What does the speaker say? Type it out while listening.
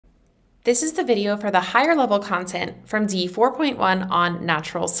This is the video for the higher level content from D4.1 on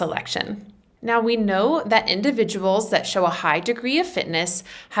natural selection. Now we know that individuals that show a high degree of fitness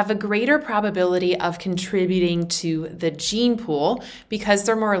have a greater probability of contributing to the gene pool because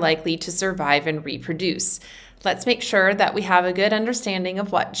they're more likely to survive and reproduce. Let's make sure that we have a good understanding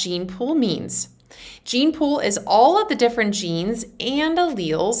of what gene pool means. Gene pool is all of the different genes and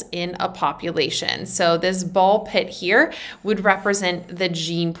alleles in a population. So this ball pit here would represent the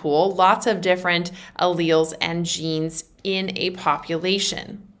gene pool, lots of different alleles and genes in a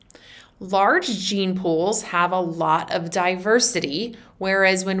population. Large gene pools have a lot of diversity,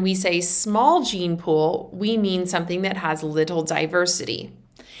 whereas when we say small gene pool, we mean something that has little diversity.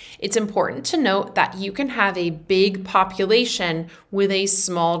 It's important to note that you can have a big population with a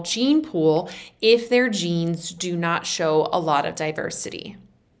small gene pool if their genes do not show a lot of diversity.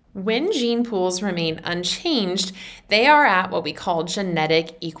 When gene pools remain unchanged, they are at what we call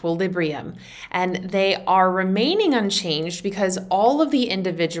genetic equilibrium, and they are remaining unchanged because all of the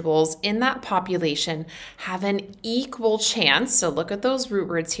individuals in that population have an equal chance, so look at those root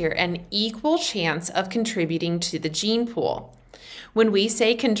words here, an equal chance of contributing to the gene pool. When we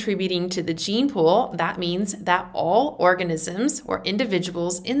say contributing to the gene pool, that means that all organisms or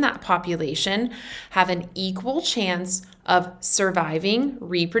individuals in that population have an equal chance of surviving,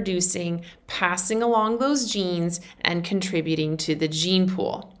 reproducing, passing along those genes, and contributing to the gene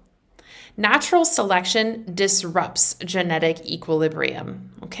pool. Natural selection disrupts genetic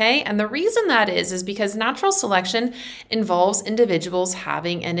equilibrium, okay? And the reason that is because natural selection involves individuals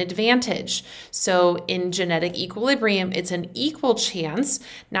having an advantage. So in genetic equilibrium, it's an equal chance.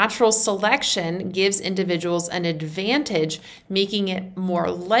 Natural selection gives individuals an advantage, making it more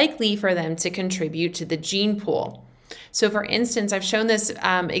likely for them to contribute to the gene pool. So for instance, I've shown this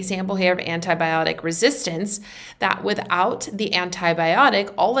example here of antibiotic resistance, that without the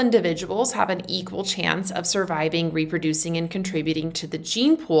antibiotic, all individuals have an equal chance of surviving, reproducing, and contributing to the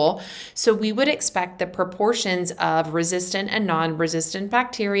gene pool. So we would expect the proportions of resistant and non-resistant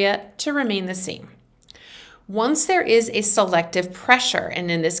bacteria to remain the same. Once there is a selective pressure,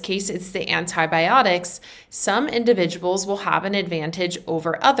 and in this case it's the antibiotics, some individuals will have an advantage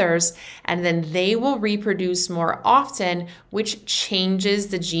over others, and then they will reproduce more often, which changes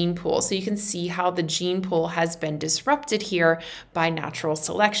the gene pool. So you can see how the gene pool has been disrupted here by natural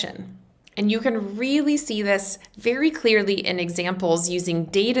selection. And you can really see this very clearly in examples using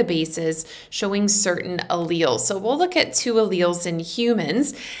databases showing certain alleles. So we'll look at two alleles in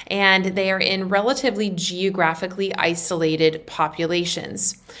humans, and they are in relatively geographically isolated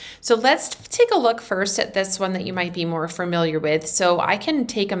populations. So let's take a look first at this one that you might be more familiar with. So I can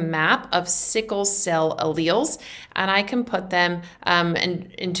take a map of sickle cell alleles, and I can put them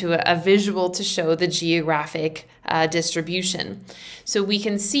into a visual to show the geographic distribution. So we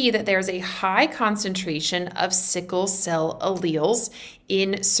can see that there's a high concentration of sickle cell alleles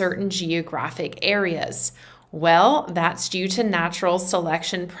in certain geographic areas. Well, that's due to natural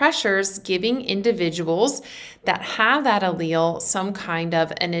selection pressures giving individuals that have that allele some kind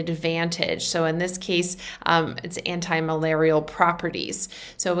of an advantage. So in this case, it's anti-malarial properties.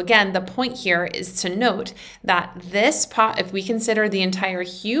 So again, the point here is to note that if we consider the entire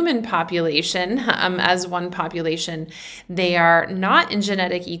human population as one population, they are not in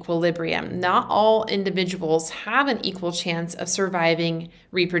genetic equilibrium. Not all individuals have an equal chance of surviving,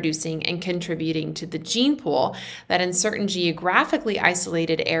 reproducing, and contributing to the gene pool. That in certain geographically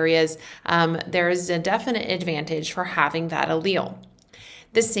isolated areas, there is a definite advantage for having that allele.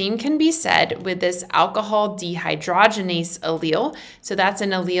 The same can be said with this alcohol dehydrogenase allele. So that's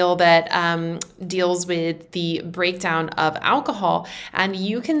an allele that deals with the breakdown of alcohol. And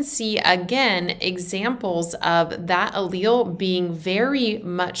you can see, again, examples of that allele being very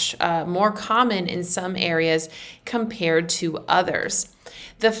much more common in some areas compared to others.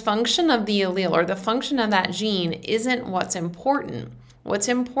 The function of the allele or the function of that gene isn't what's important. What's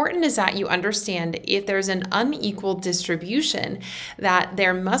important is that you understand if there's an unequal distribution, that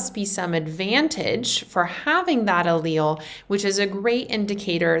there must be some advantage for having that allele, which is a great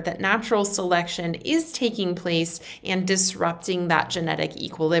indicator that natural selection is taking place and disrupting that genetic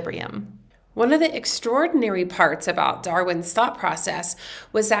equilibrium. One of the extraordinary parts about Darwin's thought process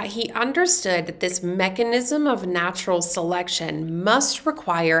was that he understood that this mechanism of natural selection must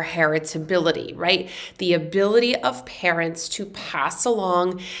require heritability, right? The ability of parents to pass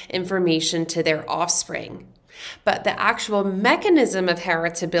along information to their offspring. But the actual mechanism of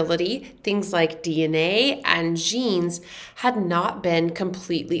heritability, things like DNA and genes, had not been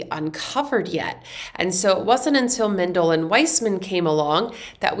completely uncovered yet. And so it wasn't until Mendel and Weissman came along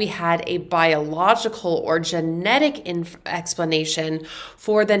that we had a biological or genetic explanation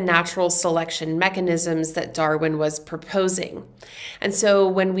for the natural selection mechanisms that Darwin was proposing. And so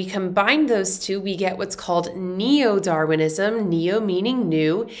when we combine those two, we get what's called neo-Darwinism, neo meaning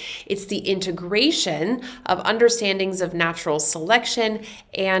new. It's the integration of understandings of natural selection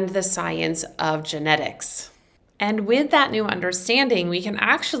and the science of genetics. And with that new understanding, we can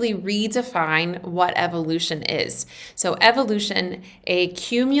actually redefine what evolution is. So evolution, a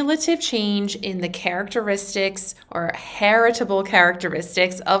cumulative change in the characteristics or heritable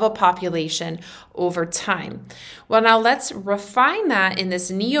characteristics of a population over time. Well, now let's refine that in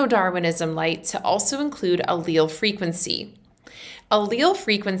this neo-Darwinism light to also include allele frequency. Allele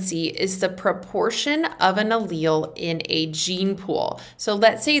frequency is the proportion of an allele in a gene pool. So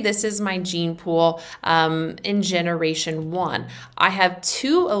let's say this is my gene pool in generation 1. I have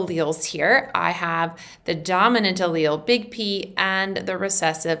two alleles here. I have the dominant allele, big P, and the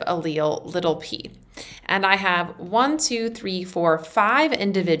recessive allele, little p. And I have 1, 2, 3, 4, 5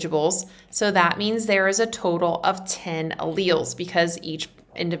 individuals. So that means there is a total of 10 alleles because each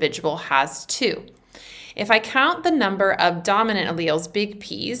individual has 2. If I count the number of dominant alleles, big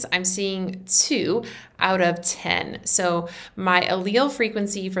P's, I'm seeing 2 out of 10. So my allele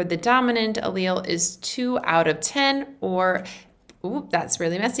frequency for the dominant allele is 2 out of 10, or ooh, that's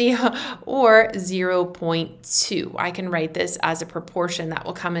really messy, or 0.2. I can write this as a proportion that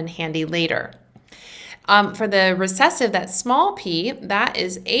will come in handy later. For the recessive, that small p, that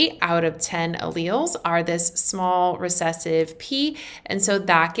is 8 out of 10 alleles are this small recessive p, and so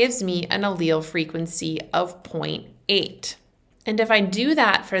that gives me an allele frequency of 0.8. And if I do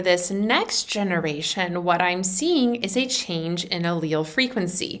that for this next generation, what I'm seeing is a change in allele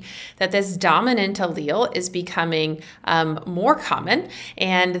frequency, that this dominant allele is becoming more common,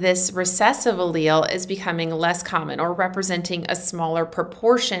 and this recessive allele is becoming less common, or representing a smaller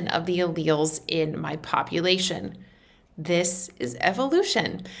proportion of the alleles in my population. This is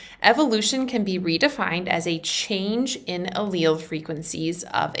evolution. Evolution can be redefined as a change in allele frequencies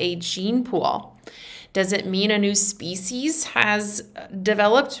of a gene pool. Does it mean a new species has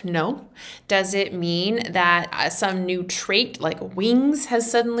developed? No. Does it mean that some new trait like wings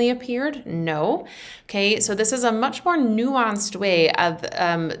has suddenly appeared? No. Okay, so this is a much more nuanced way of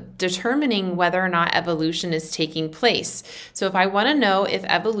determining whether or not evolution is taking place. So if I want to know if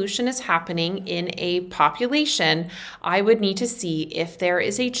evolution is happening in a population, I would need to see if there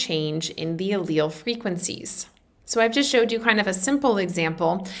is a change in the allele frequencies. So I've just showed you kind of a simple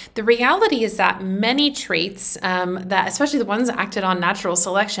example. The reality is that many traits, that especially the ones acted on natural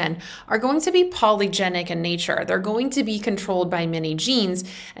selection, are going to be polygenic in nature. They're going to be controlled by many genes.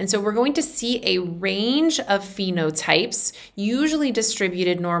 And so we're going to see a range of phenotypes, usually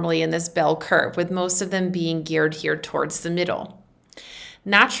distributed normally in this bell curve, with most of them being geared here towards the middle.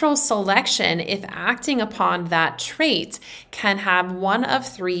 Natural selection, if acting upon that trait, can have one of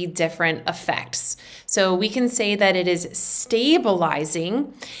 3 different effects. So we can say that it is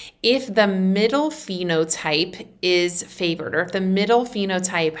stabilizing if the middle phenotype is favored, or if the middle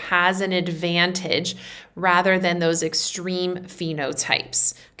phenotype has an advantage rather than those extreme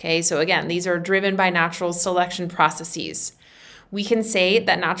phenotypes. Okay, so again, these are driven by natural selection processes. We can say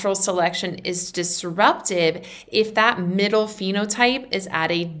that natural selection is disruptive if that middle phenotype is at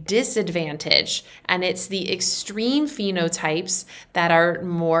a disadvantage, and it's the extreme phenotypes that are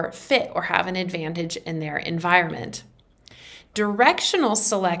more fit or have an advantage in their environment. Directional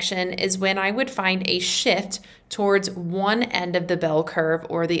selection is when I would find a shift towards one end of the bell curve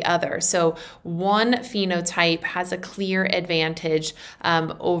or the other. So one phenotype has a clear advantage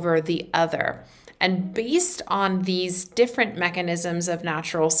over the other. And based on these different mechanisms of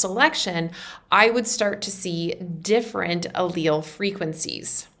natural selection, I would start to see different allele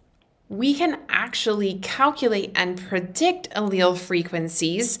frequencies. We can actually calculate and predict allele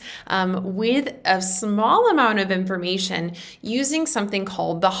frequencies with a small amount of information using something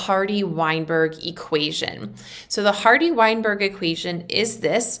called the Hardy-Weinberg equation. So the Hardy-Weinberg equation is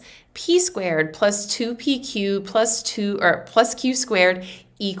this: p squared plus 2pq plus q squared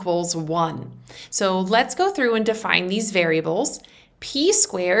equals 1. So let's go through and define these variables. P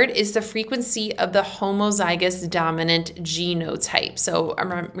squared is the frequency of the homozygous dominant genotype. So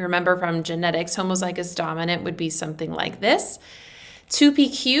remember from genetics, homozygous dominant would be something like this.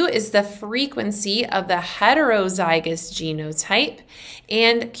 2pq is the frequency of the heterozygous genotype,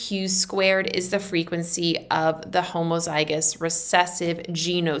 and q squared is the frequency of the homozygous recessive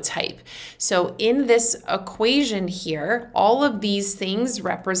genotype. So in this equation here, all of these things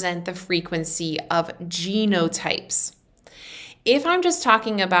represent the frequency of genotypes. If I'm just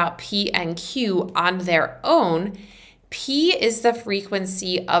talking about P and Q on their own, P is the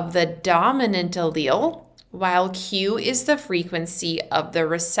frequency of the dominant allele, while Q is the frequency of the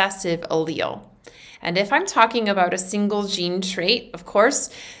recessive allele. And if I'm talking about a single gene trait, of course,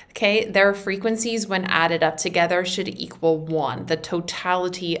 okay, their frequencies when added up together should equal 1, the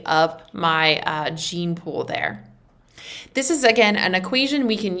totality of my gene pool there. This is, again, an equation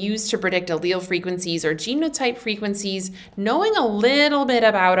we can use to predict allele frequencies or genotype frequencies, knowing a little bit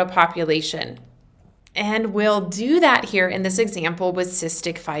about a population. And we'll do that here in this example with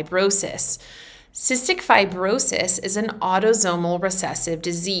cystic fibrosis. Cystic fibrosis is an autosomal recessive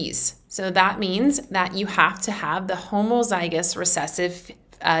disease. So that means that you have to have the homozygous recessive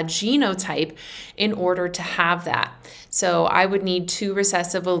genotype in order to have that. So I would need 2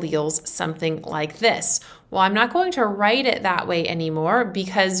 recessive alleles, something like this. Well, I'm not going to write it that way anymore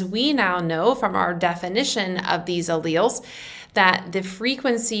because we now know from our definition of these alleles that the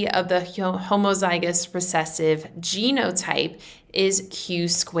frequency of the homozygous recessive genotype is q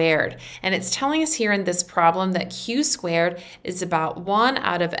squared. And it's telling us here in this problem that q squared is about 1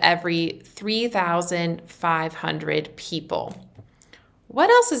 out of every 3,500 people. What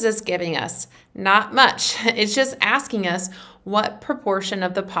else is this giving us? Not much. It's just asking us what proportion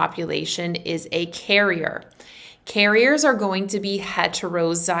of the population is a carrier. Carriers are going to be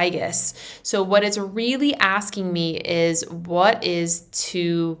heterozygous. So what it's really asking me is what is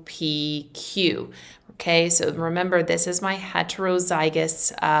 2pq? Okay, so remember this is my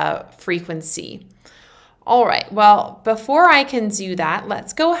heterozygous frequency. All right, well, before I can do that,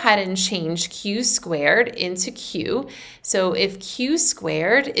 let's go ahead and change q squared into q. So if q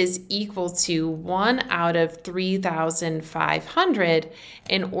squared is equal to 1 out of 3,500,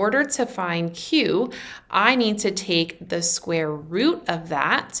 in order to find q, I need to take the square root of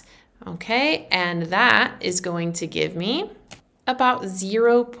that, okay? And that is going to give me about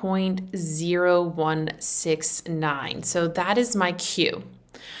 0.0169. So that is my q.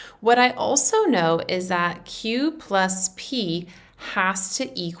 What I also know is that q plus p has to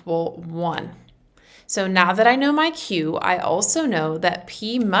equal 1. So now that I know my q, I also know that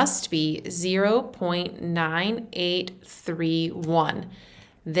p must be 0.9831.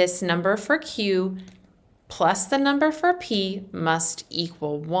 This number for q plus the number for p must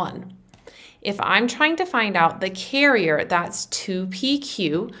equal 1. If I'm trying to find out the carrier, that's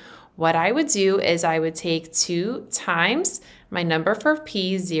 2pq, what I would do is I would take 2 times my number for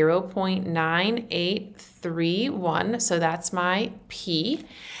p, 0.9831, so that's my p,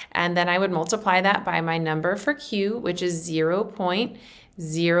 and then I would multiply that by my number for q, which is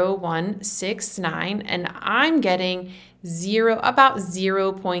 0.0169, and I'm getting about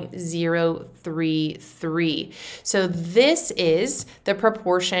 0.033. So this is the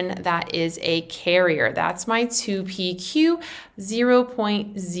proportion that is a carrier. That's my 2pq,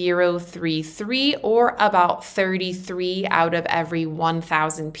 0.033, or about 33 out of every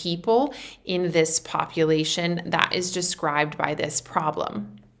 1,000 people in this population that is described by this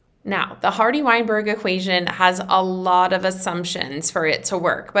problem. Now, the Hardy-Weinberg equation has a lot of assumptions for it to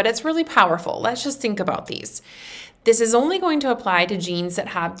work, but it's really powerful. Let's just think about these. This is only going to apply to genes that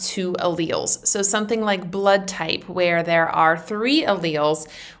have 2 alleles. So something like blood type, where there are 3 alleles,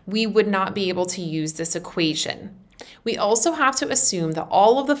 we would not be able to use this equation. We also have to assume that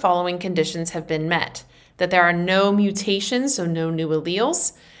all of the following conditions have been met, that there are no mutations, so no new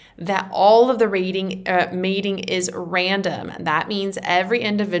alleles, that all of the mating is random. That means every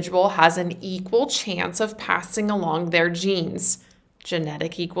individual has an equal chance of passing along their genes.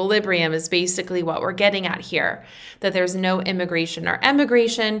 Genetic equilibrium is basically what we're getting at here, that there's no immigration or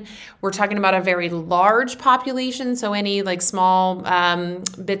emigration. We're talking about a very large population, so any like small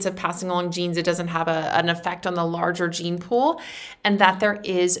bits of passing along genes, it doesn't have an effect on the larger gene pool, and that there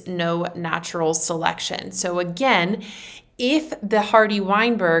is no natural selection. So again, if the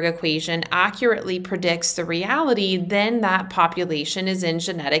Hardy-Weinberg equation accurately predicts the reality, then that population is in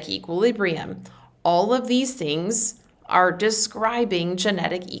genetic equilibrium. All of these things are describing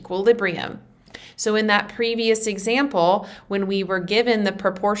genetic equilibrium. So in that previous example, when we were given the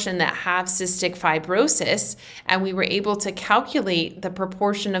proportion that have cystic fibrosis, and we were able to calculate the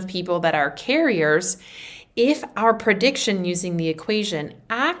proportion of people that are carriers, If our prediction using the equation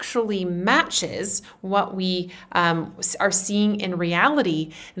actually matches what we are seeing in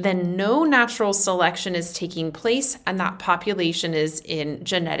reality, then no natural selection is taking place and that population is in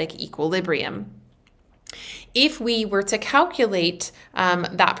genetic equilibrium. If we were to calculate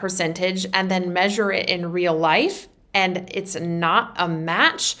that percentage and then measure it in real life, and it's not a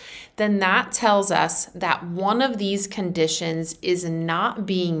match, then that tells us that one of these conditions is not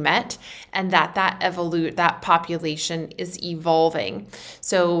being met and that population is evolving.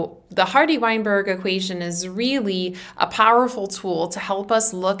 So the Hardy-Weinberg equation is really a powerful tool to help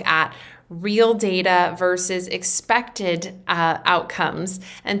us look at real data versus expected outcomes,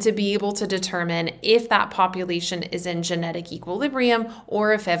 and to be able to determine if that population is in genetic equilibrium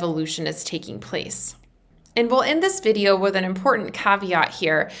or if evolution is taking place. And we'll end this video with an important caveat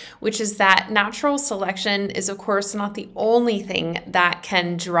here, which is that natural selection is, of course, not the only thing that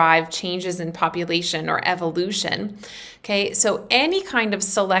can drive changes in population or evolution. Okay, so any kind of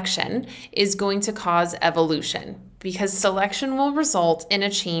selection is going to cause evolution because selection will result in a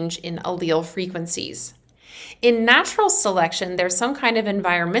change in allele frequencies. In natural selection, there's some kind of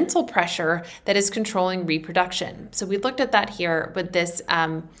environmental pressure that is controlling reproduction. So we looked at that here with this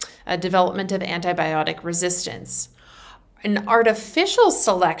development of antibiotic resistance. In artificial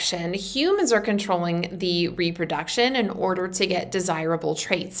selection, humans are controlling the reproduction in order to get desirable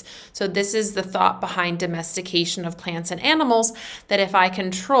traits. So this is the thought behind domestication of plants and animals, that if I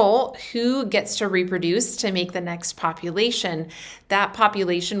control who gets to reproduce to make the next population, that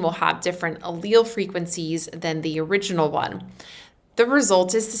population will have different allele frequencies than the original one. The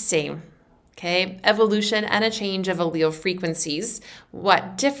result is the same. Okay, evolution and a change of allele frequencies.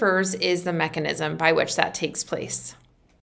 What differs is the mechanism by which that takes place.